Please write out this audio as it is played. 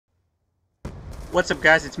What's up,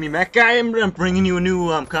 guys? It's me, Mechguy. I'm bringing you a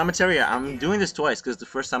new commentary. I'm doing this twice because the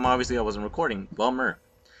first time, obviously, I wasn't recording. Bummer.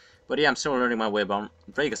 But yeah, I'm still learning my way about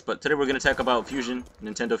Vegas. But today we're going to talk about Fusion,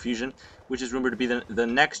 Nintendo Fusion, which is rumored to be the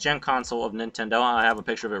next-gen console of Nintendo. I have a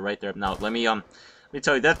picture of it right there. Now, let me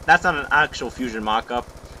tell you, that's not an actual Fusion mock-up.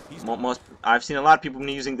 I've seen a lot of people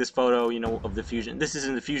using this photo, you know, of the Fusion. This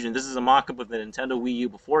isn't the Fusion. This is a mock-up of the Nintendo Wii U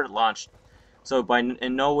before it launched. So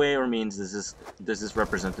in no way or means does this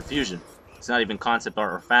represent the Fusion. It's not even concept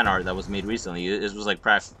art or fan art that was made recently. It was like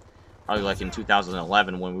probably like in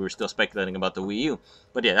 2011 when we were still speculating about the Wii U.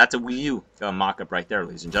 But yeah, that's a Wii U mock-up right there,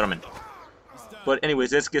 ladies and gentlemen. But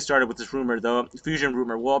anyways, let's get started with this rumor, the Fusion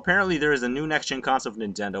rumor. Well, apparently there is a new next-gen console of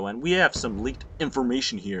Nintendo, and we have some leaked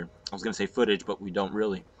information here. I was going to say footage, but we don't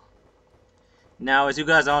really. Now, as you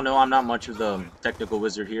guys all know, I'm not much of the technical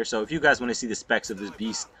wizard here, so if you guys want to see the specs of this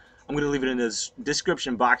beast, I'm going to leave it in the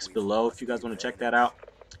description box below if you guys want to check that out.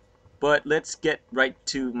 But let's get right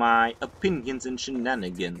to my opinions and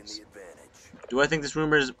shenanigans. Do I think this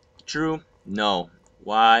rumor is true? No.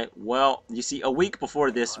 Why? Well, you see, a week before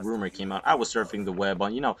this rumor came out, I was surfing the web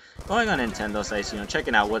on, going on Nintendo sites,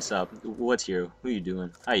 checking out what's up, what's here, who you doing,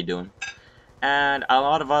 how you doing, and a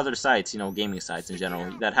lot of other sites, gaming sites in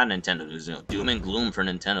general, that had Nintendo news, doom and gloom for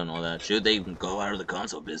Nintendo and all that. Should they even go out of the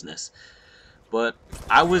console business? But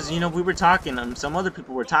I was, we were talking, and some other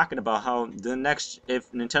people were talking about how if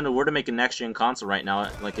Nintendo were to make a next-gen console right now,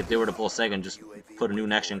 like if they were to pull Sega and just put a new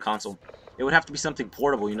next-gen console, it would have to be something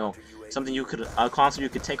portable, something a console you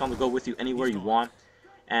could take on the go with you anywhere you want,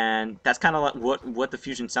 and that's kind of like what the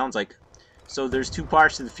Fusion sounds like. So there's two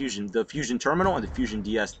parts to the Fusion Terminal and the Fusion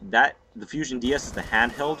DS. The Fusion DS is the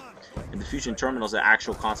handheld, and the Fusion Terminal is the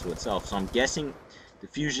actual console itself. So I'm guessing the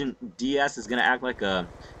Fusion DS is gonna act like a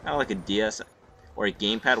DS or a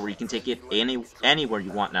gamepad where you can take it anywhere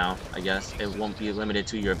you want now. I guess it won't be limited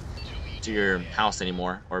to your house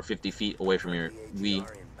anymore, or 50 feet away from your Wii.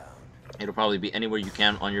 It'll probably be anywhere you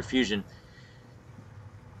can on your Fusion.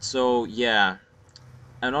 So yeah,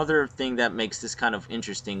 another thing that makes this kind of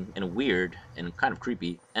interesting and weird and kind of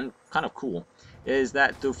creepy and kind of cool is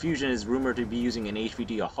that the Fusion is rumored to be using an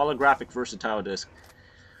HVD, a holographic versatile disc.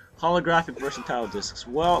 Holographic versatile discs.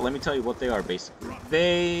 Well, let me tell you what they are basically.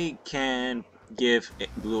 They can give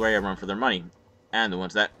Blu-ray a run for their money, and the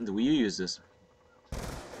ones that the Wii U uses.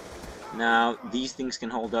 Now, these things can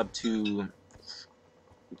hold up to.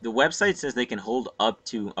 The website says they can hold up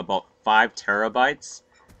to about 5 terabytes,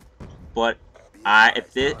 but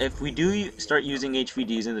if we do start using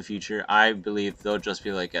HVDs in the future, I believe they'll just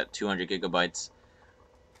be like at 200 gigabytes.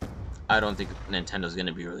 I don't think Nintendo's going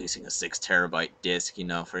to be releasing a 6 terabyte disc,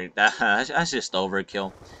 for that. That's just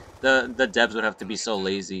overkill. The devs would have to be so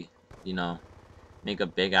lazy, make a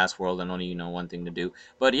big ass world and only one thing to do.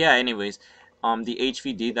 But yeah, anyways, the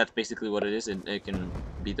HVD, that's basically what it is. It can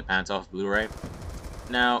beat the pants off Blu-ray.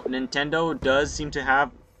 Now, Nintendo does seem to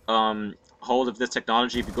have hold of this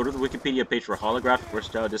technology. If you go to the Wikipedia page for holographic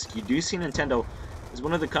versatile disc, you do see Nintendo is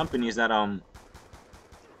one of the companies that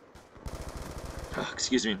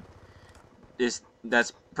excuse me,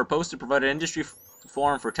 that's proposed to provide an industry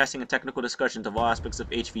forum for testing and technical discussions of all aspects of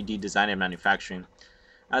HVD design and manufacturing.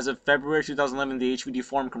 As of February 2011, the HVD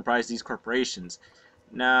forum comprised these corporations.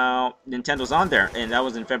 Now, Nintendo's on there, and that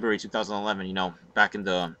was in February 2011, back in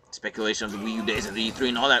the speculation of the Wii U days of the E3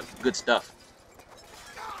 and all that good stuff.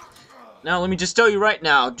 Now, let me just tell you right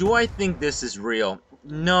now, do I think this is real?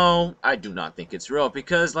 No, I do not think it's real,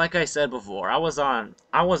 because like I said before, I was on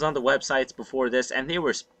the websites before this, and they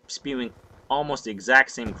were spewing almost the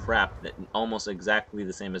exact same crap, almost exactly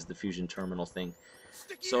the same as the Fusion Terminal thing.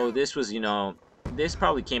 So this was, this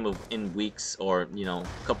probably came in weeks or, a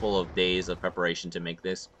couple of days of preparation to make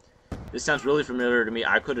this. This sounds really familiar to me.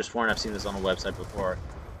 I could have sworn I've seen this on a website before.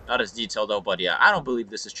 Not as detailed though, but yeah, I don't believe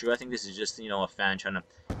this is true. I think this is just, a fan trying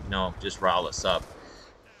to, just rile us up.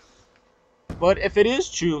 But if it is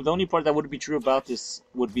true, the only part that would be true about this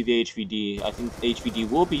would be the HVD. I think HVD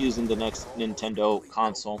will be used in the next Nintendo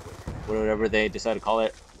console, whatever they decide to call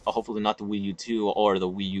it. Hopefully not the Wii U 2 or the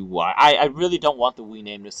Wii U Y. I really don't want the Wii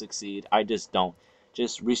name to succeed. I just don't.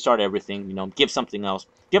 Just restart everything, give something else.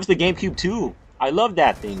 Give us the GameCube 2. I love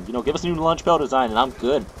that thing. Give us a new launch bell design and I'm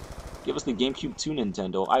good. Give us the GameCube 2,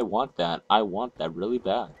 Nintendo. I want that. I want that really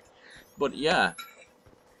bad. But yeah,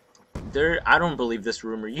 I don't believe this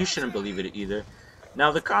rumor. You shouldn't believe it either.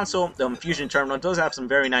 Now the console, the Fusion Terminal, does have some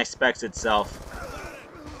very nice specs itself.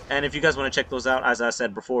 And if you guys want to check those out, as I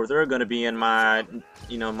said before, they're going to be in my,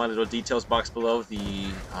 my little details box below,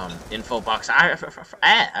 the info box.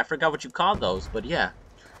 I forgot what you called those, but yeah.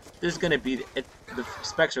 there's gonna be the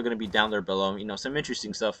specs are gonna be down there below. You know, some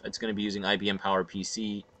interesting stuff. It's gonna be using IBM Power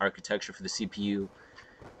PC architecture for the CPU,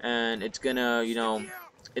 and it's gonna, you know,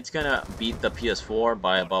 it's gonna beat the PS4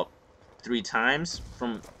 by about 3 times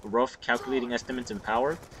from rough calculating estimates in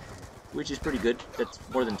power, which is pretty good. That's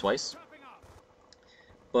more than twice.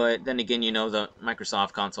 But then again, you know, the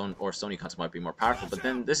Microsoft console or Sony console might be more powerful. But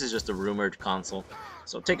then this is just a rumored console,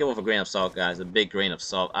 so take it with a grain of salt, guys. A big grain of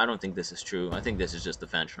salt. I don't think this is true. I think this is just a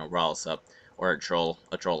fan channel rise up or a troll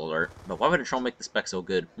alert. But why would a troll make the spec so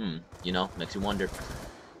good? You know, makes you wonder.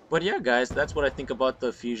 But yeah, guys, that's what I think about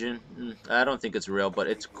the Fusion. I don't think it's real, but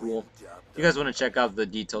it's cool. If you guys want to check out the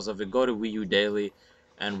details of it, go to Wii U Daily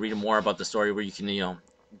and read more about the story, where you can, you know,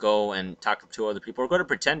 go and talk to other people, or go to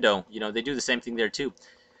Pretendo. You know, they do the same thing there too.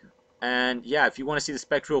 And yeah, if you want to see the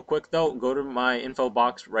specs real quick though, go to my info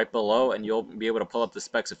box right below and you'll be able to pull up the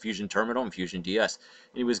specs of Fusion Terminal and Fusion DS.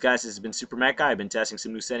 Anyways, guys, this has been Supermechguy. I've been testing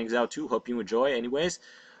some new settings out too. Hope you enjoy. Anyways,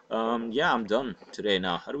 yeah, I'm done today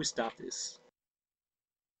now. How do we stop this?